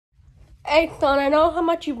Hey, son, I know how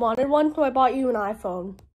much you wanted one, so I bought you an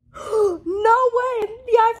iPhone. No way!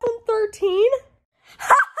 The iPhone 13?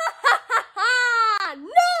 Ha ha ha ha ha!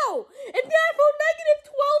 No! It's the iPhone negative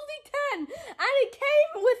 12D10, and it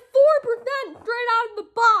came with 4% straight out of the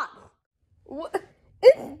box. What?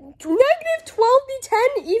 Is negative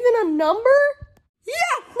 12D10 even a number?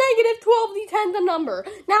 Yes, negative 12D10 's a number.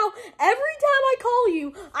 Now, every time I call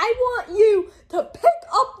you, I want you to pick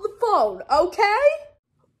up the phone, okay?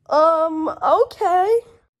 Okay.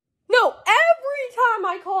 No, every time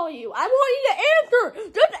I call you, I want you to answer.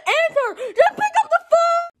 Just answer. Just pick up the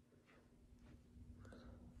phone.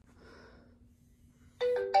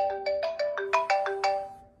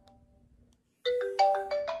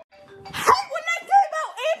 Hey, what did I say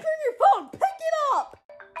about answering your phone? Pick it up.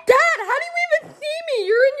 Dad, how do you even see me?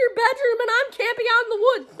 You're in your bedroom and I'm camping out in the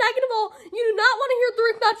woods. Second of all, you do not want to hear the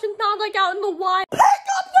reception sound like out in the wild. Pick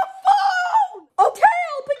up the phone! Okay,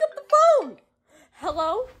 I'll pick up the phone.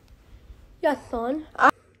 Hello? Yes, son. I'm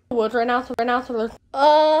in the woods right now,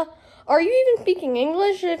 are you even speaking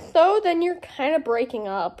English? If so, then you're kind of breaking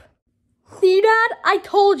up. See, Dad? I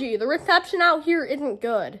told you, the reception out here isn't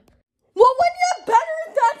good. Well, when you have better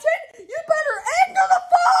reception, you better answer the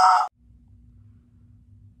phone!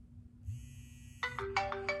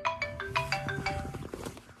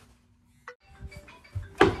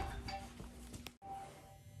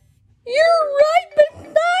 You're right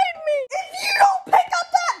beside me! If you don't pick up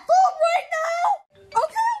that phone right now!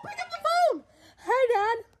 Okay, I'll pick up the phone! Hey,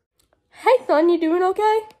 Dad. Hey, son, you doing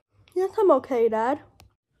okay? Yes, I'm okay, Dad.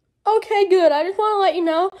 Okay, good. I just want to let you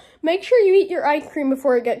know, make sure you eat your ice cream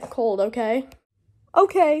before it gets cold, okay?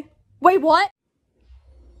 Okay. Wait, what?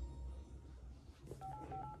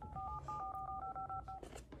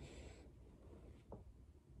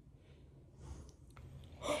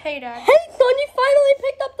 Hey, Dad. Hey, son, you finally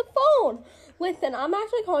picked up the phone. Listen, I'm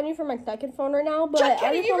actually calling you from my second phone right now, but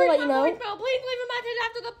I just want to let you know. Voicemail. Please leave a message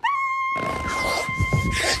after the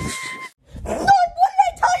Son, what did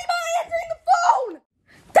I tell you about answering the phone?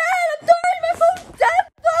 Dad, I'm sorry, my phone's dead.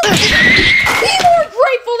 Be more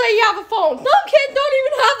grateful that you have a phone. Some kids don't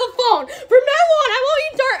even have a phone. From now on, I want you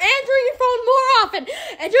to start answering your phone more often.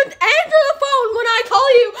 And just answer the phone when I call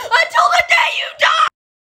you until the day you die.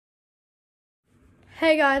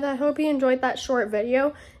 Hey guys, I hope you enjoyed that short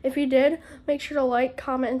video. If you did, make sure to like,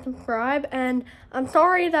 comment, and subscribe. And I'm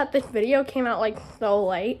sorry that this video came out like so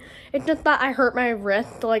late. It's just that I hurt my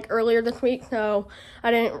wrist like earlier this week, so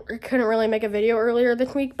I couldn't really make a video earlier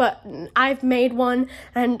this week. But I've made one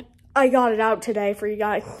and I got it out today for you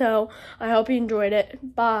guys. So I hope you enjoyed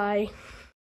it. Bye.